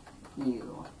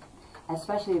you,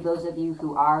 especially those of you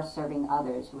who are serving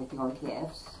others with your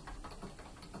gifts.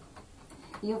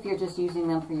 Even if you're just using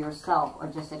them for yourself or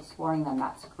just exploring them,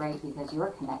 that's great because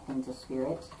you're connecting to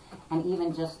spirit. And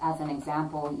even just as an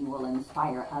example, you will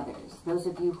inspire others. Those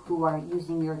of you who are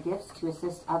using your gifts to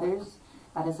assist others,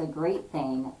 that is a great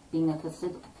thing, being a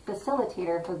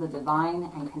facilitator for the divine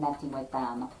and connecting with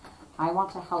them. I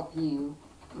want to help you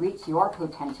reach your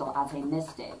potential as a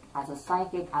mystic, as a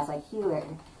psychic, as a healer,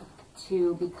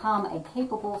 to become a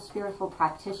capable spiritual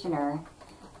practitioner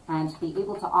and be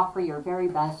able to offer your very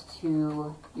best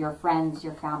to your friends,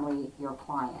 your family, your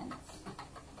clients.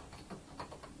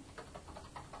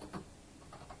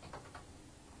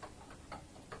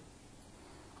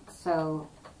 So,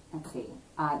 let's see.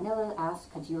 Nilla asks,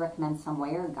 could you recommend some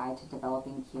way or guide to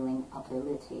developing healing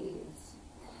abilities?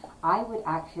 I would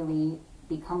actually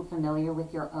become familiar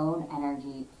with your own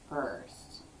energy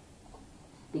first.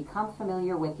 Become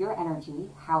familiar with your energy,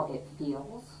 how it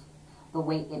feels, the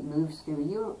way it moves through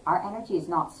you. Our energy is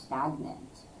not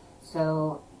stagnant.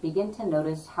 So begin to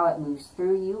notice how it moves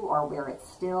through you, or where it's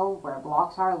still, where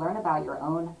blocks are. Learn about your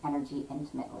own energy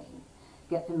intimately.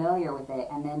 Get familiar with it,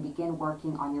 and then begin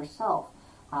working on yourself.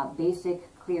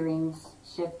 Basic clearings,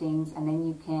 shiftings, and then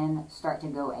you can start to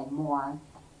go in more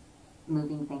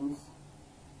moving things,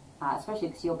 especially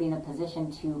because you'll be in a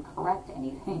position to correct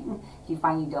anything if you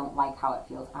find you don't like how it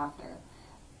feels after.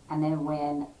 And then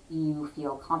when you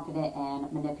feel confident in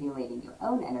manipulating your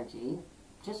own energy,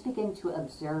 just begin to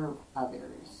observe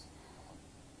others.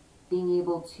 Being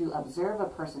able to observe a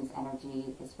person's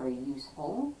energy is very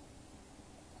useful.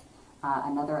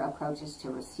 Another approach is to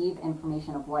receive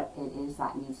information of what it is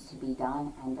that needs to be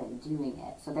done and then doing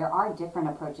it. So there are different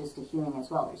approaches to healing as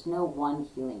well. There's no one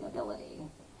healing ability.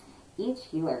 Each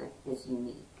healer is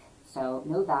unique. So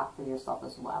know that for yourself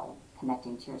as well.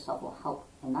 connecting to yourself will help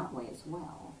in that way as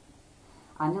well.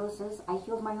 Nila says, I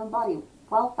healed my own body.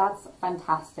 Well, that's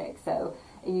fantastic. So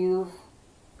you've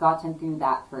gotten through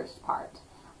that first part.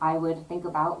 I would think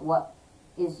about what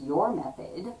is your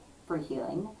method for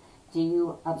healing. Do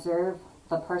you observe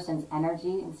the person's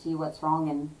energy and see what's wrong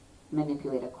and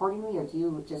manipulate accordingly, or do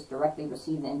you just directly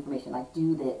receive the information like,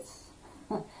 do this?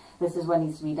 This is what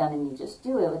needs to be done, and you just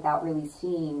do it without really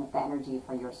seeing the energy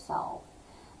for yourself.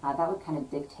 That would kind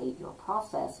of dictate your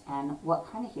process and what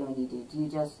kind of healing you do. Do you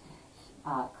just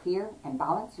clear and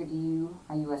balance, or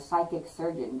are you a psychic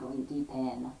surgeon going deep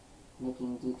in,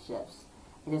 making deep shifts?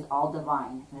 It is all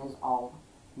divine, and it is all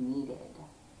needed.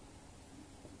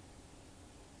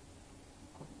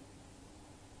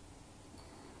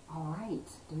 All right.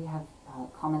 Do we have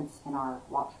comments in our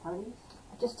watch parties?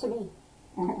 Just to me.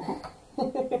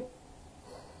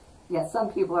 Yes,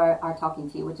 some people are talking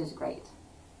to you, which is great.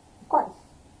 Of course.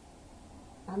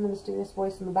 I'm the mysterious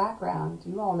voice in the background.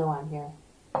 You all know I'm here.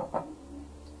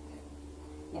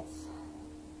 Yes.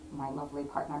 My lovely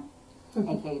partner,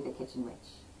 aka the Kitchen Witch.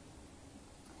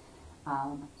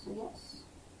 So yes.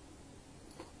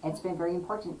 It's been very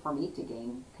important for me to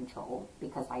gain control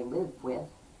because I live with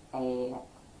a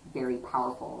very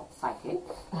powerful psychic,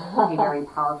 a very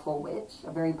powerful witch,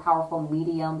 a very powerful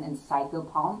medium and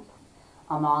psychopomp,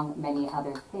 among many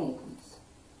other things.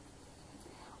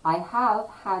 I have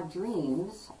had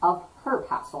dreams of her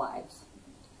past lives.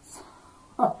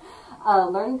 So,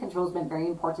 learning control has been very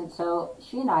important. So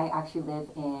she and I actually live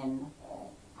in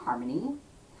harmony.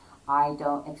 I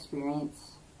don't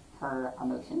experience her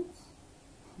emotions.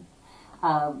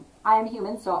 I am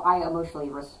human, so I emotionally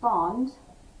respond,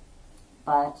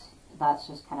 but that's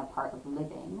just kind of part of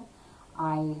living.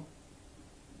 I'm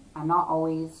not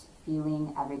always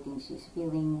feeling everything she's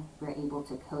feeling. We're able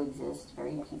to coexist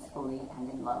very peacefully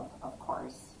and in love, of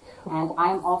course. And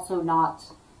I'm also not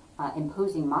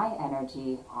imposing my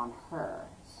energy on her.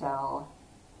 So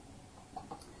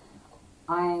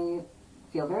I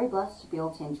feel very blessed to be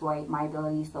able to enjoy my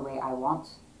abilities the way I want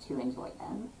to enjoy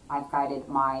them. I've guided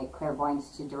my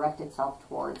clairvoyance to direct itself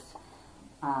towards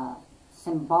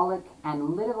symbolic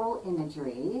and literal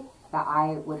imagery that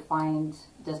I would find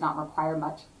does not require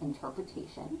much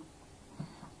interpretation.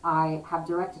 I have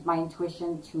directed my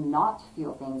intuition to not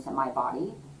feel things in my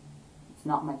body. It's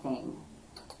not my thing.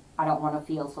 I don't want to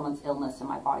feel someone's illness in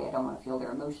my body. I don't want to feel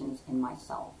their emotions in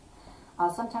myself.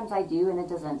 Sometimes I do, and it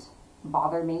doesn't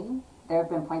bother me. There have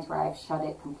been points where I've shut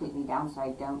it completely down so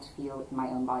I don't feel in my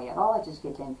own body at all. I just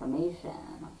get the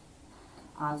information.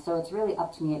 So it's really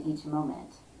up to me at each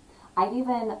moment. I've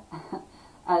even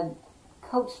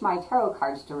coached my tarot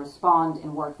cards to respond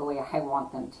and work the way I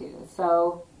want them to.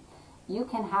 So you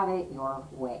can have it your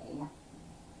way.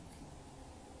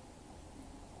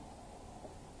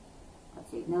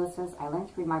 Let's see. Noah says, I learned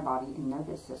to read my body and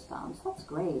nervous system. So that's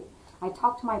great. I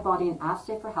talked to my body and asked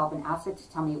it for help and asked it to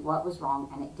tell me what was wrong,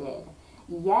 and it did.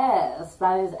 Yes,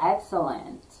 that is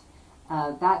excellent.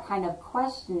 That kind of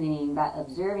questioning, that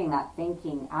observing, that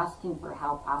thinking, asking for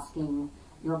help, asking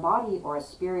your body or a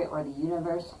spirit or the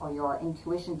universe or your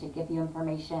intuition to give you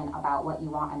information about what you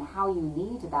want and how you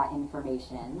need that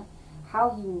information,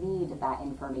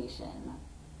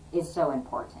 is so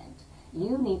important.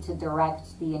 You need to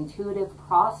direct the intuitive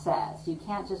process. You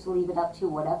can't just leave it up to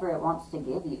whatever it wants to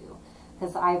give you,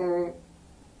 because either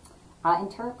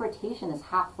interpretation is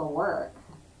half the work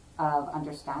of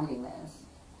understanding this.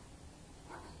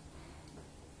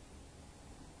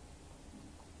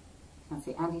 Let's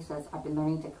see, Andy says, I've been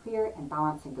learning to clear and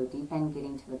balance and go deep in,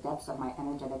 getting to the depths of my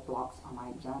energetic blocks on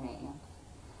my journey.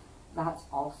 That's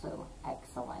also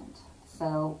excellent.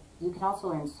 So you can also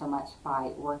learn so much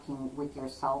by working with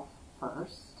yourself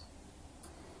first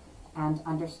and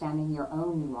understanding your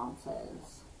own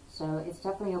nuances. So it's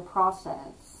definitely a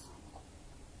process.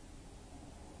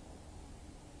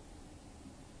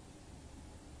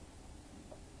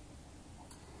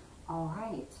 All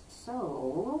right,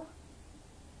 so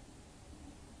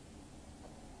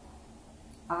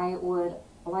I would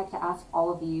like to ask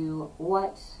all of you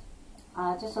what,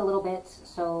 just a little bit,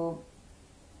 so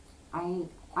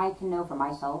I can know for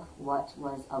myself what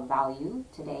was of value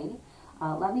today.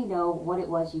 Let me know what it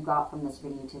was you got from this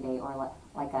video today, or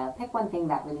pick one thing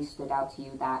that really stood out to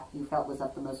you that you felt was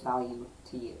of the most value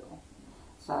to you.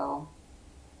 So,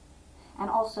 and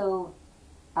also,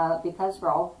 because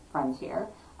we're all friends here,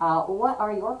 what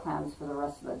are your plans for the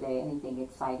rest of the day? Anything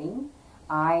exciting?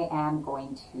 I am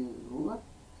going to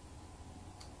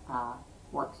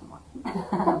work some more.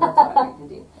 That's what I'm going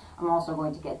to do. I'm also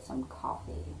going to get some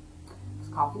coffee,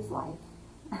 because coffee's life.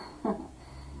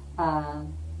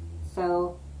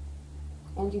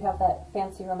 And you have that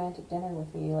fancy romantic dinner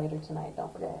with me later tonight,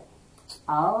 don't forget.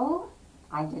 Oh,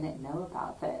 I didn't know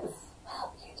about this.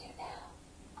 Well, you do now.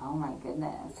 Oh my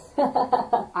goodness.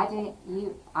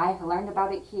 I learned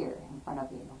about it here in front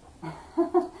of you. I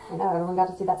know, everyone got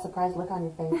to see that surprised look on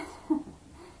your face.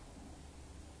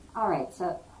 Alright,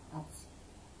 so let's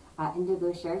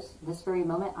Indigo shares, this very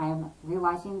moment I am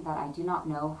realizing that I do not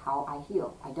know how I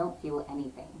heal. I don't feel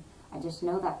anything. I just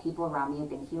know that people around me have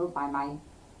been healed by my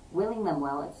willing them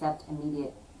well, except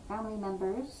immediate family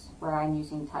members, where I'm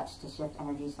using touch to shift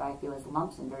energies that I feel as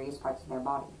lumps in various parts of their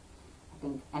body. I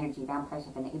think energy vampires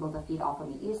have been able to feed off of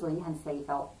me easily, hence they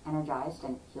felt energized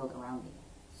and healed around me.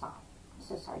 So, I'm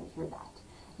so sorry to hear that.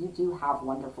 You do have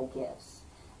wonderful gifts.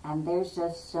 And there's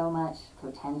just so much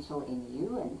potential in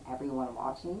you and everyone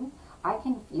watching. I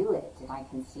can feel it and I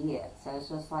can see it. So it's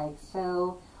just like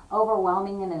so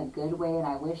overwhelming in a good way, and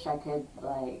I wish I could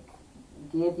like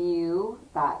give you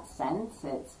that sense.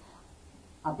 It's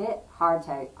a bit hard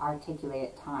to articulate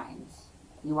at times.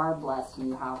 You are blessed and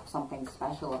you have something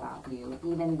special about you,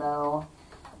 even though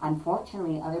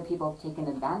unfortunately other people have taken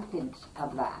advantage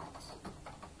of that.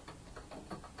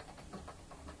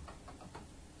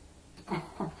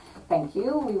 Thank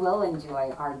you. We will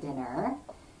enjoy our dinner.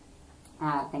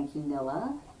 Thank you,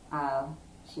 Nilla.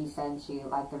 She said she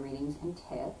liked the readings and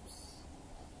tips.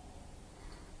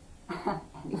 And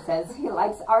he says he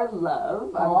likes our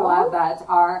love. I'm glad that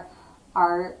our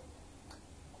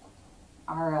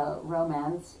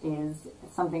romance is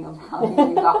something of value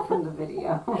you got from the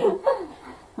video.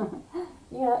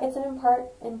 You know, it's an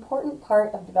important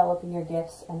part of developing your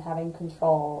gifts and having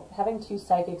control. Having two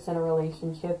psychics in a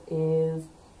relationship is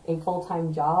a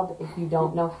full-time job if you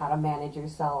don't know how to manage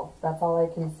yourself. That's all I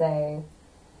can say.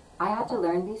 I had to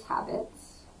learn these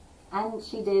habits, and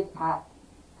she did at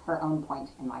her own point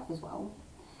in life as well.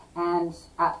 And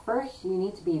at first, you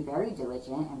need to be very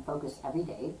diligent and focus every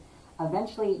day.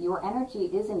 Eventually, your energy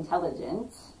is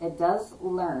intelligent. It does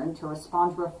learn to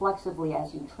respond reflexively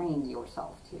as you trained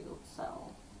yourself to.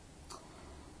 So,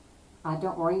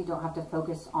 don't worry, you don't have to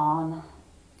focus on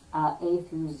A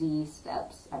through Z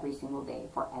steps every single day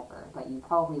forever, but you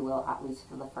probably will at least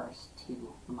for the first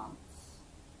 2 months.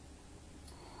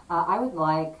 I would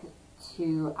like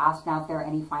to ask now if there are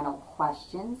any final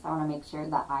questions. I want to make sure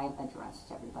that I've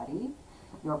addressed everybody.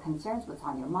 Your concerns, what's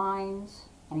on your mind,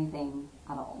 anything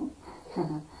at all.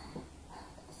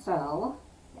 So,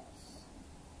 yes.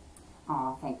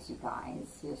 Aw, thanks you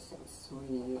guys. You're so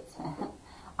sweet.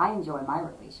 I enjoy my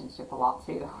relationship a lot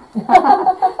too.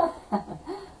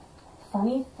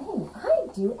 Funny thing, I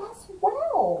do as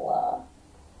well.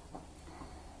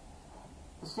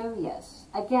 So yes,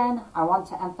 again, I want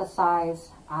to emphasize,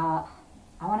 I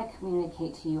want to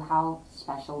communicate to you how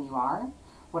special you are.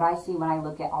 What I see when I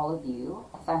look at all of you,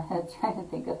 so I'm trying to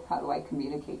think of how do I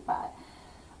communicate that.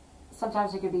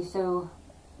 Sometimes it could be so,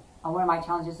 one of my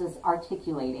challenges is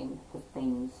articulating the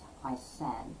things I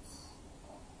sense.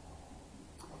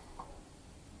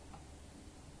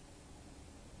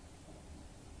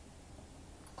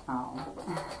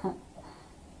 Oh.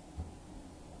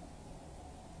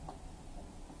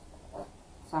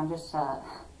 So I'm just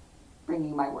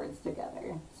bringing my words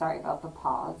together. Sorry about the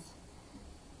pause.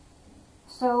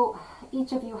 So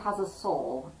each of you has a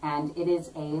soul, and it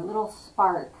is a little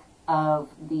spark of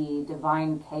the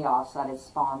divine chaos that has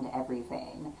spawned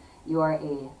everything. You are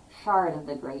a shard of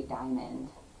the great diamond.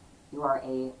 You are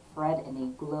a thread in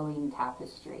a glowing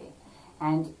tapestry.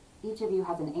 And each of you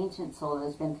has an ancient soul that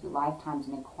has been through lifetimes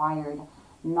and acquired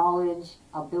knowledge,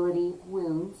 ability,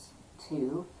 wounds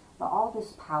too, but all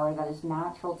this power that is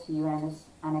natural to you and is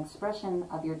an expression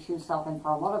of your true self. And for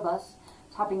a lot of us,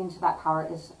 tapping into that power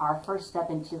is our first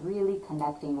step into really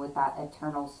connecting with that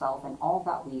eternal self and all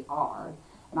that we are,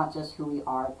 not just who we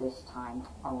are this time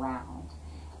around.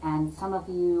 And some of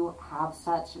you have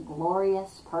such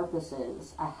glorious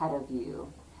purposes ahead of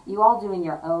you. You all do in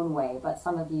your own way, but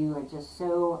some of you are just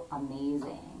so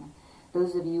amazing.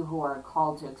 Those of you who are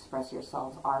called to express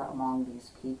yourselves are among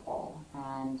these people.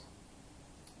 And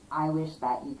I wish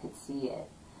that you could see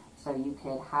it, so you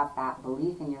could have that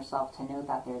belief in yourself to know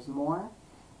that there's more,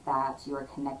 that you are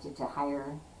connected to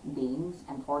higher beings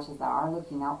and forces that are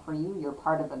looking out for you. You're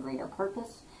part of a greater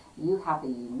purpose. You have a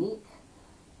unique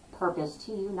purpose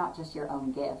to you, not just your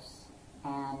own gifts.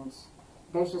 And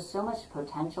there's just so much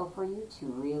potential for you to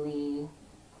really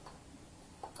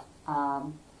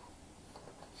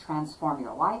transform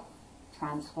your life,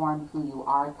 transform who you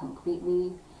are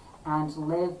completely, and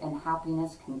live in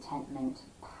happiness, contentment,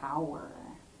 power.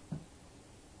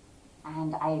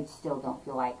 And I still don't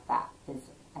feel like that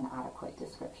is an adequate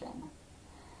description.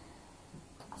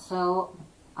 So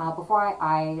Before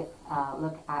I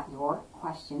look at your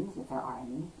questions, if there are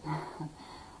any,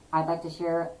 I'd like to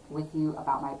share with you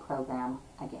about my program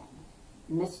again.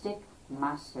 Mystic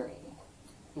Mastery.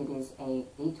 It is a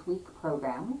 8-week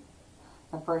program.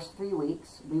 The first 3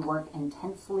 weeks, we work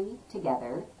intensely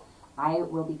together. I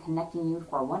will be connecting you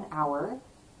for 1 hour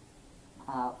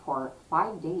for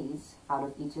 5 days out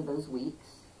of each of those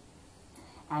weeks.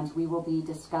 And we will be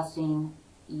discussing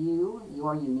you,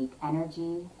 your unique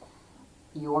energy,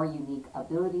 your unique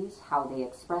abilities, how they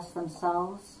express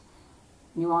themselves,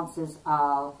 nuances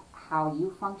of how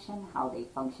you function, how they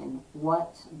function,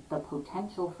 what the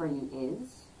potential for you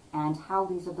is, and how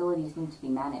these abilities need to be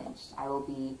managed. I will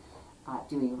be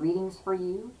doing readings for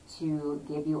you to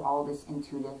give you all this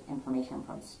intuitive information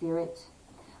from Spirit.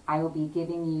 I will be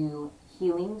giving you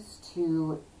healings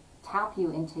to tap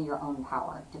you into your own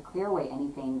power, to clear away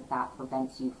anything that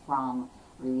prevents you from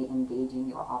really engaging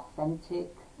your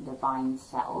authentic divine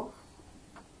self.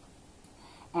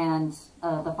 And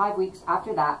the 5 weeks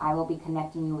after that, I will be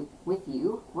connecting you with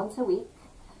you once a week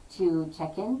to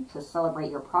check in, to celebrate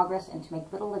your progress, and to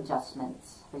make little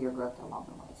adjustments for your growth along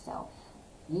the way. So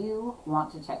you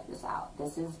want to check this out.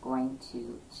 This is going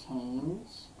to change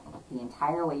the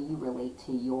entire way you relate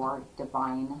to your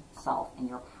divine self and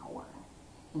your power.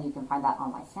 And you can find that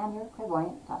on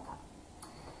mysandraclairvoyant.com.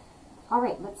 All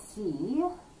right, let's see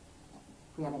if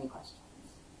we have any questions.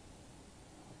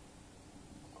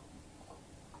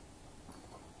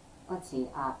 Let's see.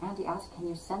 Andy asked, can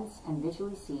you sense and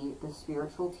visually see the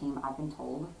spiritual team I've been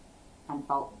told and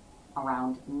felt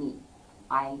around me?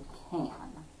 I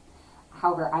can.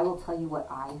 However, I will tell you what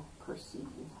I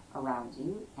perceive around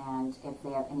you, and if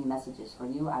they have any messages for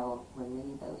you, I will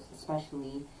relay those,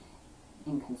 especially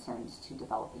in concerns to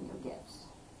developing your gifts.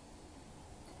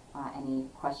 Any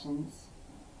questions?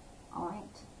 All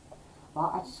right.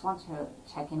 Well, I just want to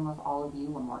check in with all of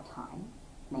you one more time.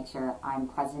 Make sure I'm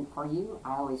present for you.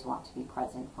 I always want to be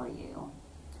present for you,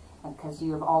 because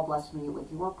you have all blessed me with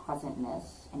your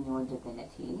presentness and your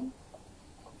divinity.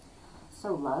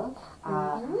 So, love,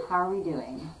 how are we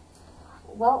doing?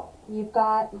 Well, you've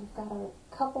got a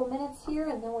couple minutes here,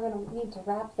 and then we're going to need to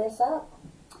wrap this up.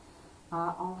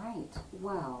 All right.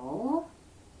 Well,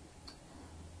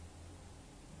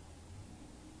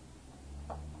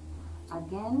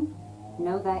 again,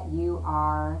 know that you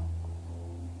are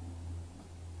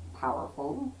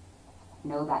powerful.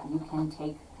 Know that you can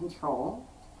take control,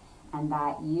 and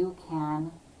that you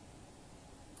can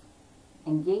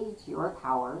engage your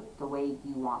power the way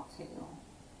you want to.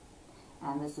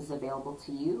 And this is available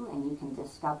to you, and you can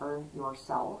discover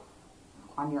yourself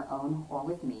on your own or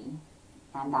with me,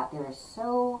 and that there is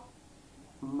so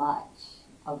much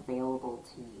available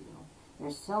to you.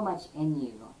 There's so much in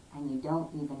you, and you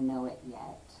don't even know it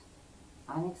yet.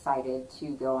 I'm excited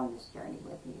to go on this journey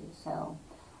with you, so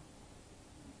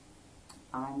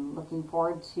I'm looking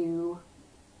forward to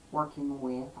working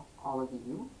with all of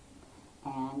you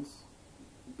and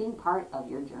being part of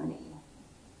your journey.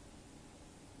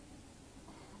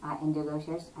 Indigo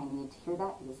shares, I need to hear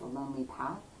that. It is a lonely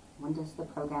path. When does the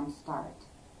program start?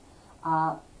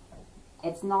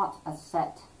 It's not a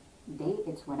set date.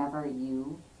 It's whenever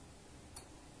you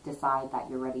decide that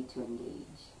you're ready to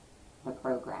engage the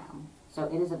program. So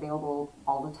it is available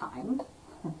all the time.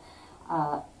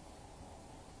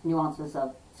 Nuances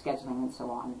of scheduling and so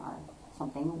on are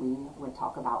something we would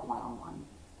talk about one-on-one.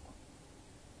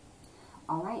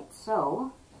 All right,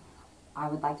 so I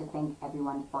would like to thank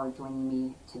everyone for joining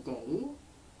me today.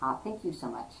 Thank you so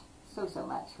much, so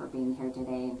much for being here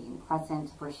today and being present,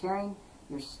 for sharing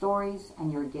your stories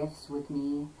and your gifts with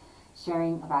me,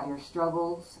 sharing about your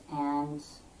struggles and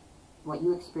what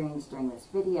you experienced during this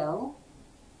video.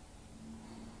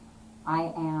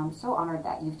 I am so honored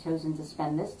that you've chosen to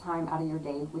spend this time out of your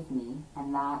day with me,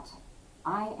 and that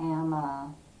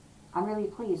I'm really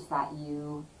pleased that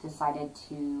you decided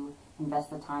to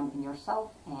invest the time in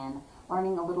yourself and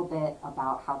learning a little bit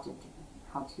about how to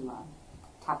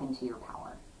tap into your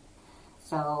power.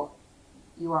 So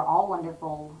you are all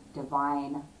wonderful,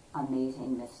 divine,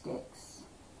 amazing mystics,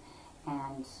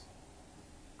 and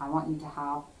I want you to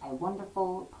have a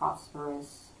wonderful,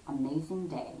 prosperous, amazing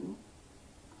day.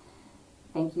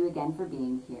 Thank you again for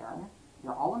being here.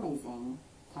 You're all amazing,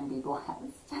 and be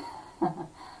blessed.